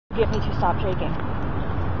Get me to stop shaking.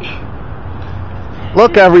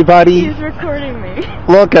 Look, everybody. He's recording me.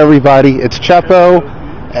 Look, everybody. It's Chepo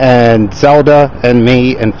and Zelda and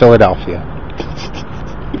me in Philadelphia.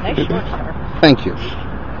 Nice shorts, sir. Thank you.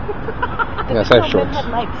 Yes, I have shorts. Had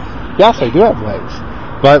legs. Yes, I do have legs.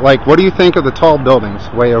 But, like, what do you think of the tall buildings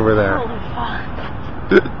way over there? Holy fuck.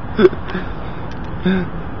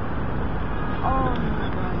 Oh my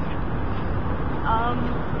god.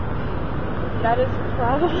 That is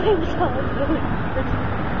probably the tallest building.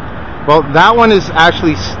 Well, that one is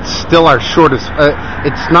actually still our shortest.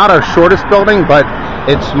 It's not our shortest building, but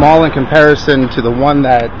it's small in comparison to the one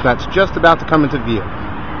that's just about to come into view.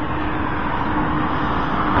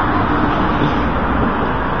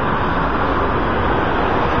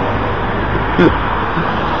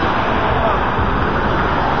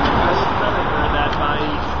 That by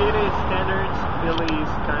city standards, Philly is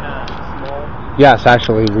kind of small. Yes,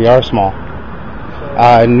 actually, we are small.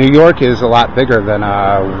 New York is a lot bigger than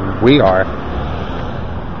we are.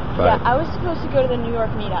 But yeah, I was supposed to go to the New York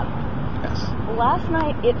meetup. yes. Last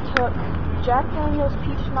night it took Jack Daniel's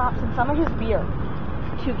peach schnapps and some of his beer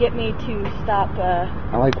to get me to stop.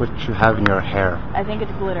 I like what you have in your hair. I think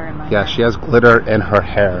it's glitter in my Yeah, hair. she has glitter in her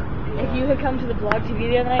hair. If you had come to the blog TV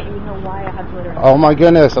the other night, you would know why I have glitter in my Oh my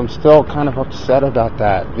goodness, I'm still kind of upset about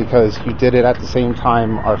that because you did it at the same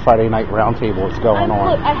time our Friday night roundtable is going Look,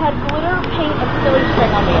 on. I had glitter, paint, and silly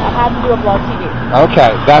string on me. I had to do a blog TV.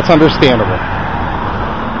 Okay, that's understandable.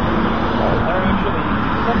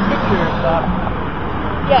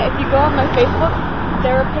 Yeah, if you go on my Facebook,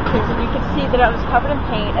 there are pictures and you can see that I was covered in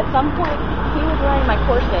paint. At some point, he was wearing my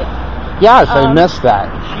corset. Yes, I missed that.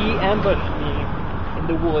 She ambushed me in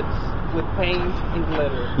the woods with paint and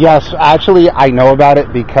glitter. Yes, actually, I know about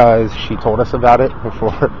it because she told us about it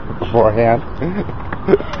beforehand.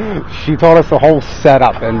 She told us the whole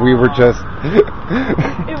setup, and we were just...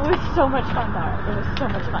 It was so much fun, though. It was so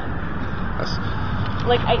much fun. Yes.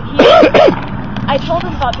 Like, I told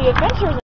him about the adventures